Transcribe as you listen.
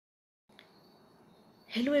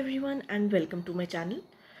Hello everyone and welcome to my channel.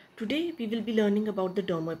 Today we will be learning about the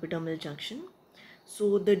dermo-epidermal junction.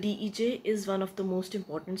 So the DEJ is one of the most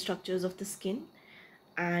important structures of the skin,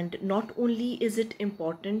 and not only is it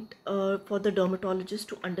important for the dermatologist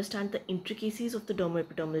to understand the intricacies of the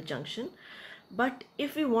dermo-epidermal junction, but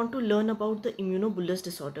if we want to learn about the immunobullous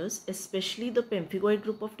disorders, especially the pemphigoid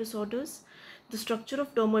group of disorders, the structure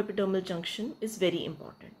of dermo-epidermal junction is very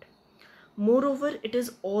important. Moreover, it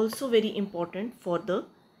is also very important for the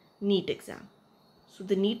NEET exam. So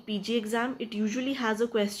the NEET PG exam, it usually has a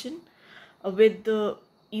question with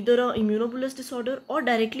either a immunobullous disorder or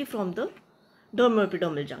directly from the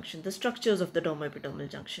dermo-epidermal junction, the structures of the dermo-epidermal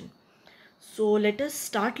junction. So let us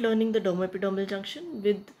start learning the dermo-epidermal junction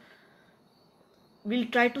with, we'll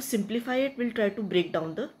try to simplify it, we'll try to break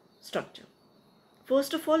down the structure.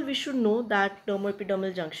 First of all, we should know that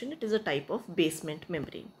dermo-epidermal junction, it is a type of basement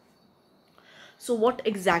membrane. So what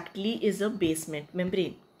exactly is a basement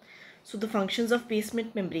membrane? So the functions of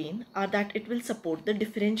basement membrane are that it will support the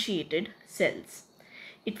differentiated cells.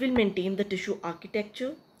 It will maintain the tissue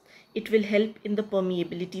architecture. It will help in the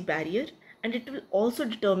permeability barrier, and it will also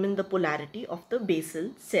determine the polarity of the basal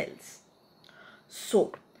cells.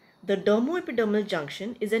 So the dermo-epidermal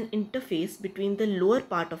junction is an interface between the lower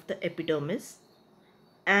part of the epidermis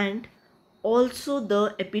and also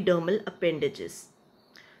the epidermal appendages.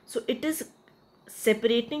 So it is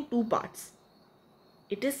separating two parts.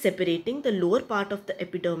 It is separating the lower part of the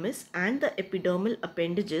epidermis and the epidermal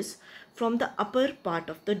appendages from the upper part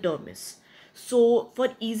of the dermis. So for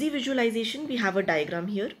easy visualization, we have a diagram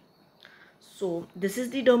here. So this is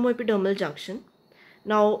the dermo-epidermal junction.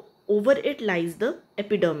 Now over it lies the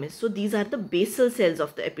epidermis. So these are the basal cells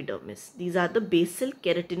of the epidermis. These are the basal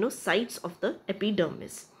keratinocytes of the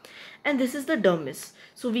epidermis. And this is the dermis.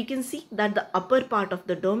 So we can see that the upper part of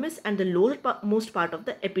the dermis and the lower most part of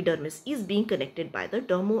the epidermis is being connected by the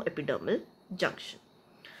dermo-epidermal junction.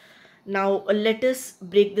 Now let us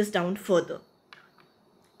break this down further.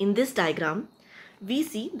 In this diagram, we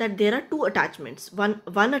see that there are two attachments. One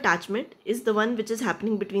attachment is the one which is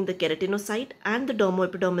happening between the keratinocyte and the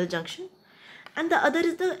dermo-epidermal junction, and the other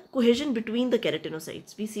is the cohesion between the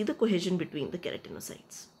keratinocytes. We see the cohesion between the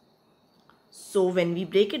keratinocytes. So when we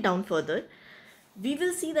break it down further, we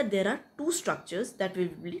will see that there are two structures that we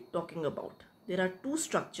will be talking about. There are two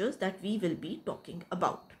structures that we will be talking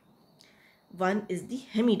about. One is the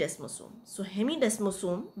hemidesmosome. So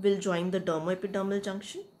hemidesmosome will join the dermo-epidermal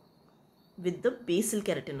junction with the basal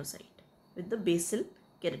keratinocyte.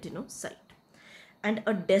 And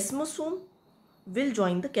a desmosome will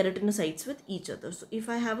join the keratinocytes with each other. So if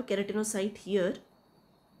I have a keratinocyte here,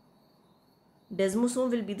 desmosome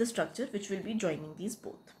will be the structure which will be joining these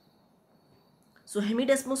both. So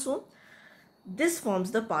hemidesmosome, this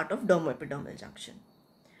forms the part of dermo-epidermal junction.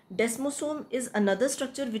 Desmosome is another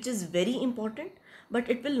structure which is very important, but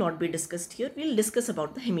it will not be discussed here. We'll discuss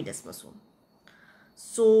about the hemidesmosome.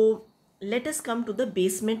 So let us come to the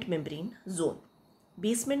basement membrane zone.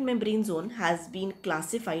 Basement membrane zone has been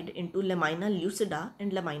classified into lamina lucida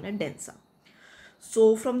and lamina densa.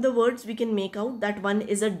 So from the words we can make out that one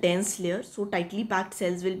is a dense layer, so tightly packed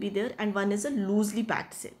cells will be there, and one is a loosely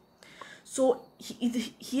packed cell. So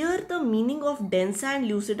here the meaning of densa and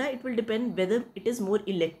lucida, it will depend whether it is more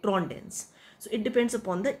electron dense. So it depends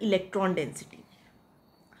upon the electron density.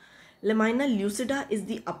 Lamina lucida is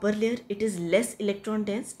the upper layer. It is less electron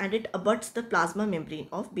dense and it abuts the plasma membrane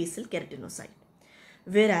of basal keratinocyte.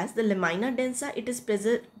 Whereas the lamina densa, it is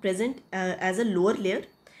present as a lower layer,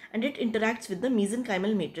 and it interacts with the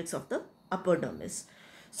mesenchymal matrix of the upper dermis.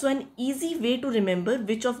 So an easy way to remember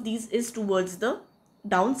which of these is towards the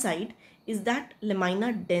downside is that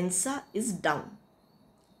lamina densa is down.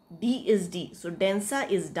 D is D. So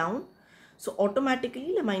densa is down. So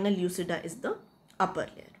automatically lamina lucida is the upper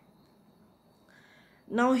layer.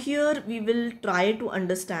 Now here we will try to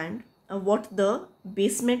understand what the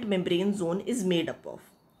basement membrane zone is made up of.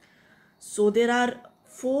 So there are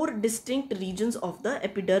four distinct regions of the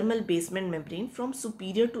epidermal basement membrane from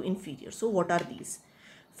superior to inferior. So what are these?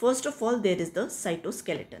 First of all, there is the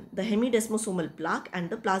cytoskeleton, the hemidesmosomal plaque, and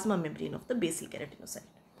the plasma membrane of the basal keratinocyte.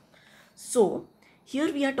 So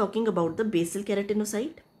here we are talking about the basal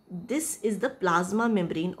keratinocyte. This is the plasma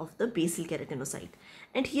membrane of the basal keratinocyte.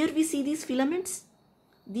 And here we see these filaments.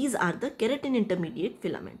 These are the keratin intermediate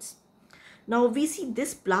filaments. Now we see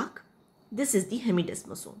this plaque. This is the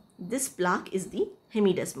hemidesmosome. This plaque is the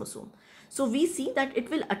hemidesmosome. So we see that it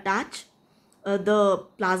will attach the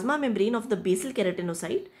plasma membrane of the basal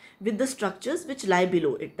keratinocyte with the structures which lie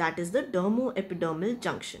below it. That is the dermo-epidermal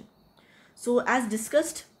junction. So as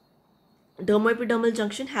discussed Dermo-epidermal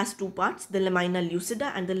junction has two parts, the lamina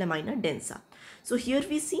lucida and the lamina densa. So here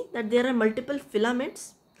we see that there are multiple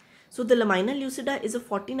filaments. So the lamina lucida is a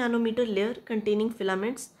 40 nanometer layer containing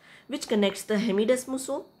filaments which connects the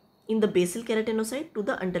hemidesmosome in the basal keratinocyte to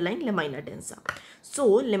the underlying lamina densa. So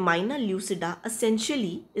lamina lucida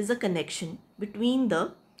essentially is a connection between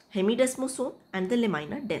the hemidesmosome and the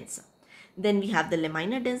lamina densa. Then we have the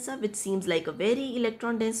lamina densa, which seems like a very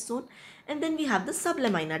electron dense zone, and then we have the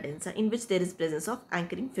sublamina densa, in which there is presence of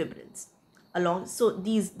anchoring fibrils. So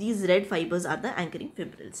these red fibers are the anchoring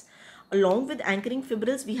fibrils. Along with anchoring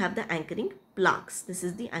fibrils, we have the anchoring plaques. This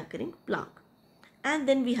is the anchoring plaque. And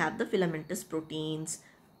then we have the filamentous proteins,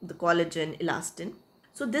 the collagen, elastin.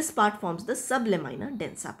 So this part forms the sublamina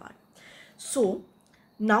densa part. So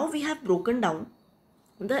now we have broken down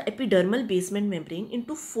the epidermal basement membrane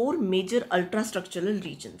into four major ultrastructural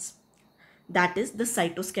regions. That is the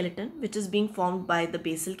cytoskeleton, which is being formed by the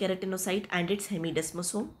basal keratinocyte and its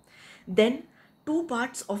hemidesmosome. Then two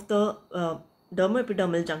parts of the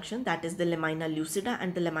dermo-epidermal junction, that is the lamina lucida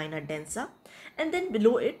and the lamina densa, and then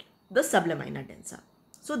below it the sublamina densa.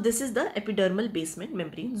 So this is the epidermal basement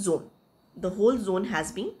membrane zone. The whole zone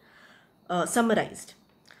has been summarized.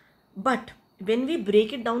 But when we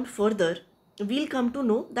break it down further, we'll come to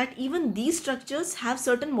know that even these structures have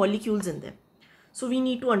certain molecules in them. So we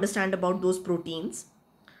need to understand about those proteins.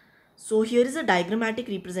 So here is a diagrammatic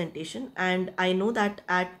representation, and I know that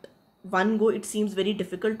at one go it seems very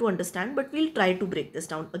difficult to understand, but we'll try to break this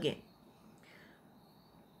down again.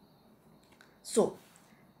 So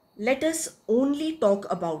let us only talk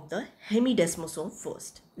about the hemidesmosome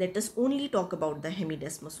first. Let us only talk about the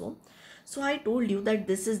hemidesmosome. So I told you that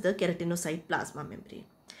this is the keratinocyte plasma membrane,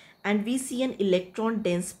 and we see an electron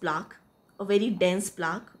dense plaque, a very dense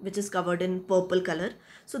plaque which is covered in purple color.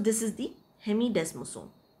 So this is the hemidesmosome.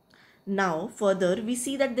 Now further we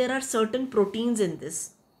see that there are certain proteins in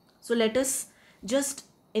this. So let us just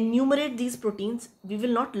enumerate these proteins. We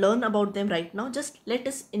will not learn about them right now, just let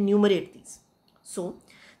us enumerate these. So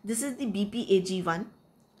this is the BPAG1,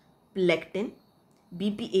 plectin,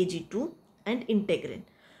 BPAG2 and integrin.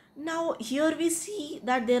 Now here we see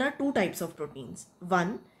that there are two types of proteins.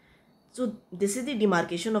 So this is the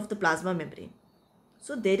demarcation of the plasma membrane.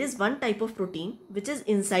 So there is one type of protein which is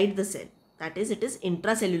inside the cell, that is, it is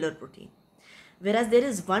intracellular protein. Whereas there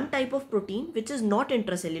is one type of protein which is not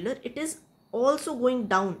intracellular, it is also going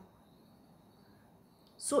down.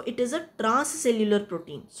 So it is a transcellular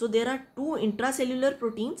protein. So there are two intracellular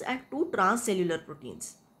proteins and two transcellular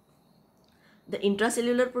proteins. The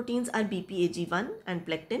intracellular proteins are BPAG1 and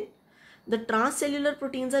plectin. The transcellular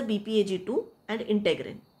proteins are BPAG2 and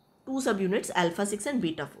integrin. Two subunits alpha 6 and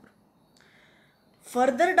beta 4.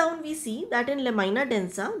 Further down we see that in lamina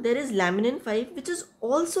densa there is laminin 5, which is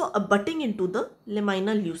also abutting into the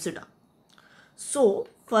lamina lucida. So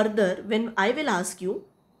further, when I will ask you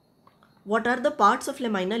what are the parts of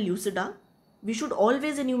lamina lucida, we should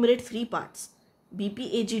always enumerate three parts: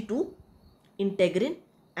 BPAG2, integrin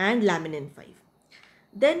and laminin 5.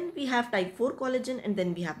 Then we have type 4 collagen, and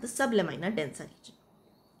then we have the sublamina densa region.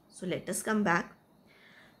 So let us come back.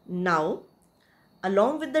 Now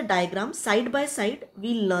along with the diagram, side by side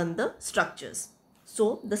we'll learn the structures.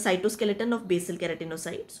 So the cytoskeleton of basal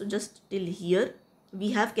keratinocyte. So just till here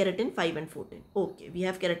we have keratin 5 and 14. Okay, we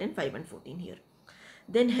have keratin 5 and 14 here.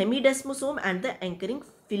 Then hemidesmosome and the anchoring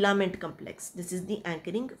filament complex. This is the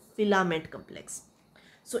anchoring filament complex.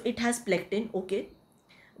 So it has plectin, okay,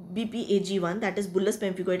 BPAG1, that is bullous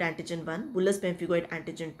pemphigoid antigen 1, bullous pemphigoid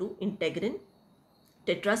antigen 2, integrin,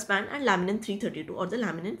 tetraspan and laminin 332 or the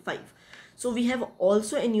laminin 5. So we have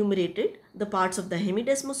also enumerated the parts of the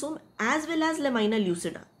hemidesmosome as well as lamina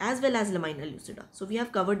lucida, So we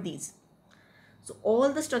have covered these. So all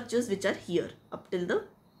the structures which are here up till the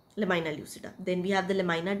lamina lucida. Then we have the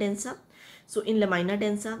lamina densa. So in lamina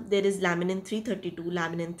densa there is laminin 332,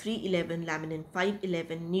 laminin 311, laminin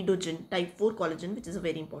 511, nidogen, type 4 collagen, which is a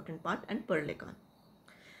very important part, and perlecan.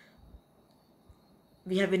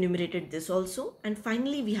 We have enumerated this also, and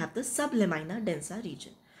finally we have the sublamina densa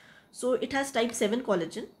region. So it has type 7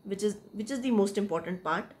 collagen, which is the most important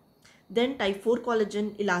part. Then type 4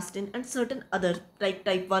 collagen, elastin and certain other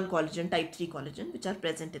type 1 collagen, type 3 collagen, which are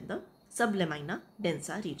present in the sublamina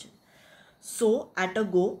densa region. So at a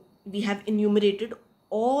go, we have enumerated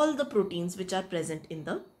all the proteins which are present in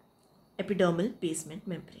the epidermal basement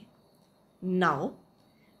membrane. Now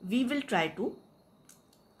we will try to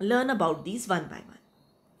learn about these one by one.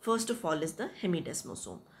 First of all is the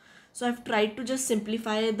hemidesmosome. So I've tried to just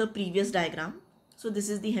simplify the previous diagram. So this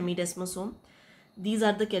is the hemidesmosome. These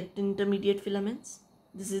are the keratin intermediate filaments.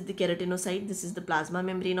 This is the keratinocyte. This is the plasma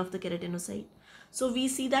membrane of the keratinocyte. So we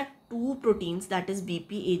see that two proteins, that is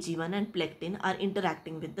BPAG1 and plectin, are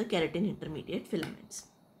interacting with the keratin intermediate filaments.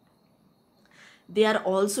 They are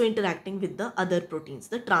also interacting with the other proteins,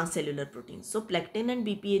 the transcellular proteins. So plectin and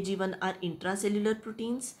BPAG1 are intracellular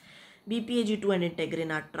proteins, BPAG2 and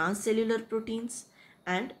integrin are transcellular proteins,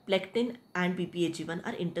 and plectin and BPAG1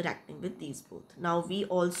 are interacting with these both. Now we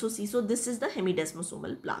also see, so this is the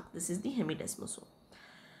hemidesmosomal plaque. This is the hemidesmosome.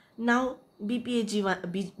 Now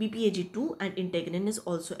BPAG2 and integrin is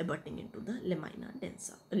also abutting into the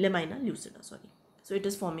lamina lucida, So it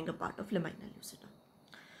is forming a part of lamina lucida.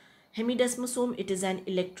 Hemidesmosome, it is an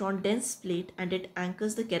electron dense plate and it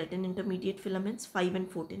anchors the keratin intermediate filaments 5 and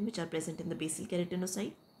 14 which are present in the basal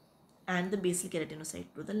keratinocyte and the basal keratinocyte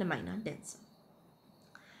to the lamina densa.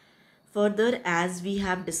 Further, as we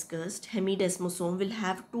have discussed, hemidesmosome will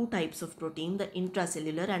have two types of protein, the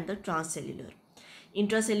intracellular and the transcellular.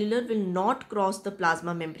 Intracellular will not cross the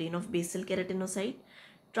plasma membrane of basal keratinocyte.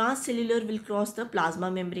 Transcellular will cross the plasma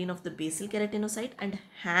membrane of the basal keratinocyte and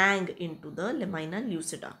hang into the lamina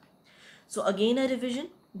lucida. So again a revision,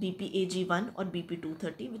 BPAG1 or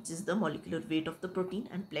BP230, which is the molecular weight of the protein,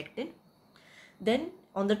 and plectin. Then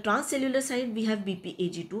on the transcellular side, we have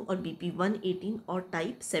BPAG2 or BP118 or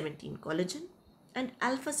type 17 collagen and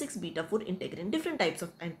alpha 6 beta 4 integrin, different types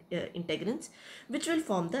of integrins which will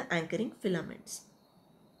form the anchoring filaments.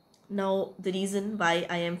 Now the reason why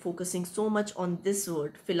I am focusing so much on this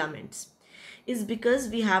word filaments is because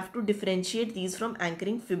we have to differentiate these from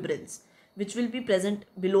anchoring fibrils, which will be present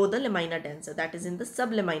below the lamina densa, that is in the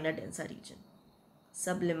sublamina densa region.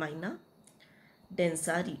 Sublamina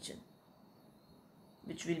densa region,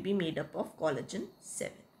 which will be made up of collagen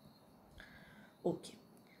 7. Okay.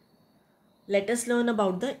 Let us learn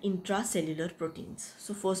about the intracellular proteins.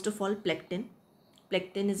 So first of all, plectin.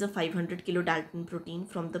 Plectin is a 500 kilodalton protein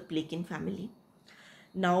from the plekin family.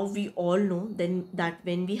 Now we all know then that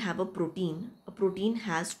when we have a protein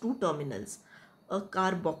has two terminals, a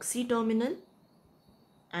carboxy terminal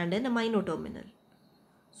and an amino terminal.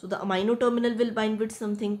 So the amino terminal will bind with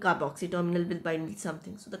something, carboxy terminal will bind with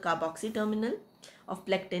something. So the carboxy terminal of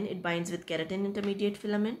plectin, it binds with keratin intermediate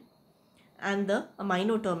filament, and the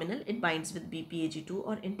amino terminal, it binds with BPAG2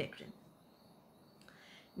 or integrin.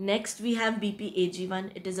 Next we have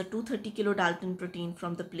BPAG1. It is a 230 kilodalton protein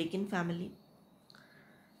from the plekin family.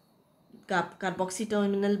 Carboxy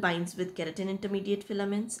terminal binds with keratin intermediate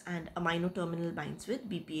filaments and amino terminal binds with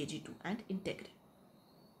BPAG2 and integrin.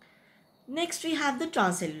 Next we have the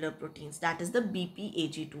transcellular proteins, that is the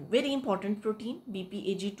BPAG2. Very important protein.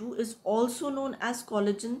 BPAG2 is also known as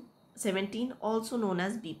collagen 17, also known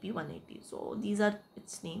as BP180. So these are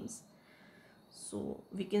its names. So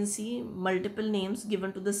we can see multiple names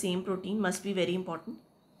given to the same protein must be very important.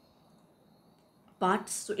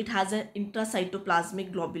 Parts, so it has an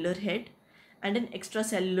intracytoplasmic globular head and an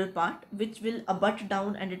extracellular part which will abut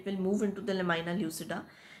down and it will move into the lamina lucida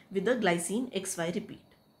with the glycine XY repeat.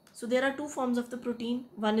 So there are two forms of the protein.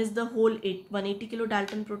 One is the whole 180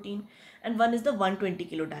 kilodalton protein and one is the 120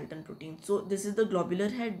 kilodalton protein. So this is the globular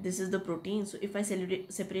head, this is the protein. So if I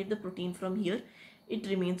separate the protein from here, it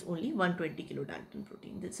remains only 120 kilodalton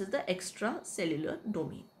protein. This is the extracellular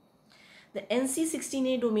domain. The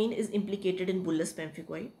NC16A domain is implicated in bullous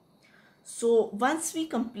pemphigoid. So once we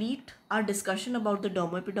complete our discussion about the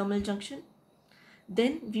dermo-epidermal junction,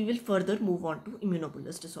 then we will further move on to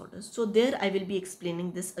immunobullous disorders. So there I will be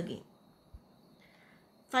explaining this again.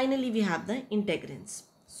 Finally, we have the integrins.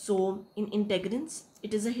 So in integrins,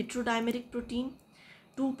 it is a heterodimeric protein.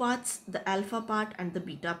 Two parts, the alpha part and the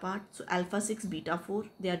beta part. So alpha 6, beta 4,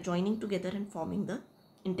 they are joining together and forming the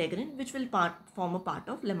integrin, which will form a part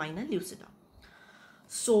of lamina lucida.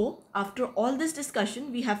 So after all this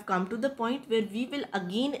discussion, we have come to the point where we will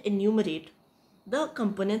again enumerate the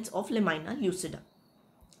components of lamina lucida.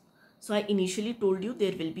 So I initially told you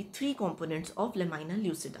there will be three components of lamina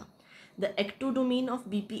lucida. The ectodomain of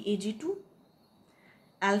BPAG2,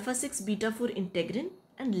 alpha 6 beta 4 integrin,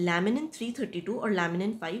 and laminin 332 or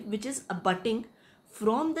laminin 5, which is abutting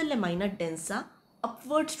from the lamina densa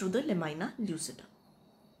upwards to the lamina lucida.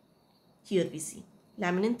 Here we see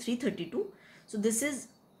laminin 332. So this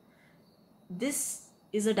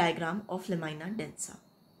is a diagram of lamina densa.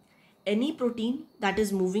 Any protein that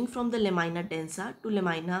is moving from the lamina densa to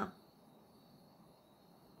lamina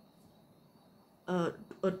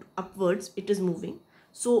upwards, it is moving.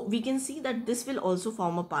 So we can see that this will also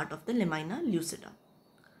form a part of the lamina lucida.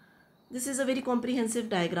 This is a very comprehensive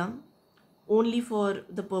diagram only for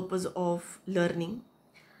the purpose of learning.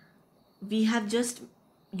 We have just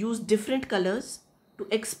used different colors to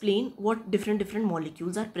explain what different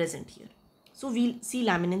molecules are present here. So we'll see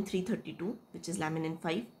laminin 332, which is laminin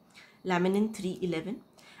 5, laminin 311,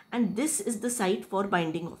 and this is the site for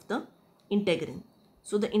binding of the integrin.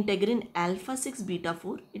 So the integrin alpha 6 beta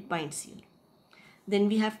 4, it binds here. Then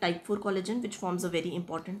we have type 4 collagen, which forms a very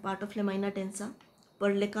important part of lamina densa,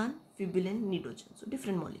 perlecan, fibrillin, nidogen. So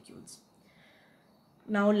different molecules.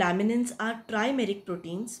 Now laminins are trimeric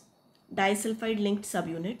proteins, disulfide linked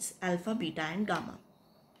subunits alpha, beta and gamma.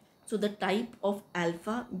 So the type of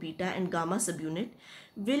alpha, beta and gamma subunit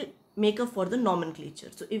will make up for the nomenclature.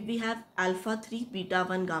 So if we have alpha 3, beta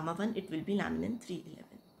 1, gamma 1, it will be laminin 311.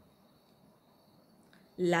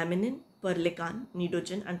 Laminin, perlecan,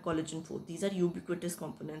 nidogen and collagen 4. These are ubiquitous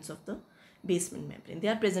components of the basement membrane. They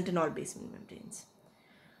are present in all basement membranes.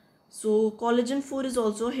 So collagen 4 is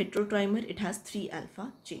also a heterotrimer. It has 3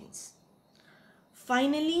 alpha chains.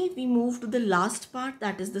 Finally, we move to the last part,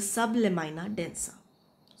 that is the sublamina densa.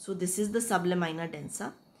 So this is the sublamina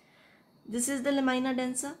densa. This is the lamina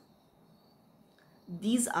densa.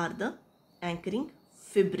 These are the anchoring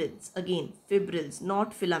fibrils. Again, fibrils,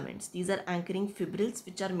 not filaments. These are anchoring fibrils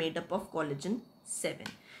which are made up of collagen 7.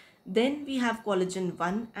 Then we have collagen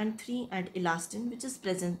 1 and 3 and elastin, which is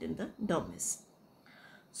present in the dermis.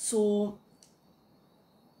 So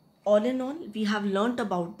all in all, we have learnt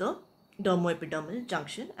about the dermo-epidermal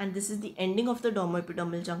junction, and this is the ending of the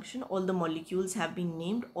dermo-epidermal junction. All the molecules have been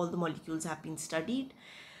named, all the molecules have been studied.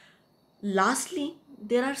 Lastly,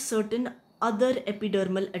 there are certain other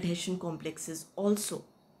epidermal adhesion complexes also.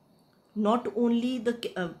 Not only the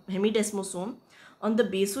hemidesmosome, on the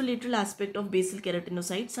basolateral aspect of basal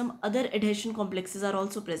keratinocyte, some other adhesion complexes are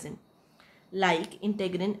also present, like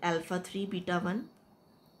integrin alpha 3 beta 1,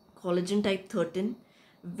 collagen type 13,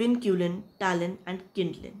 vinculin, talin and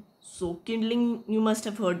kindlin. So kindling, you must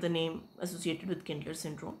have heard the name associated with Kindler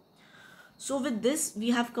syndrome. So with this,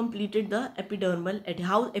 we have completed the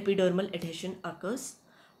how epidermal adhesion occurs,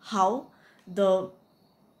 how the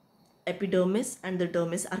epidermis and the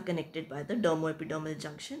dermis are connected by the dermo-epidermal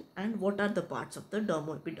junction, and what are the parts of the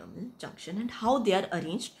dermo-epidermal junction and how they are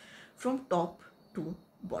arranged from top to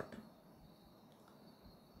bottom.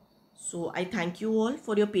 So I thank you all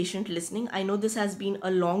for your patient listening. I know this has been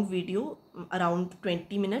a long video, around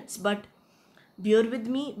 20 minutes, but bear with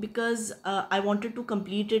me because I wanted to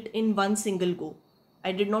complete it in one single go.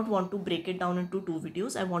 I did not want to break it down into 2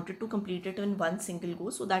 videos. I wanted to complete it in one single go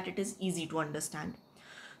so that it is easy to understand.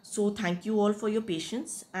 So thank you all for your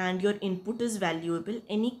patience, and your input is valuable.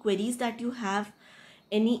 Any queries that you have,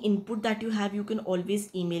 any input that you have, you can always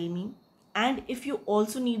email me. And if you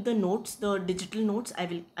also need the notes, the digital notes,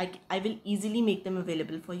 I will easily make them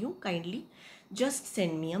available for you. Kindly just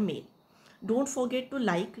send me a mail. Don't forget to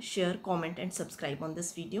like, share, comment and subscribe on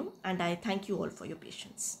this video, and I thank you all for your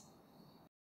patience.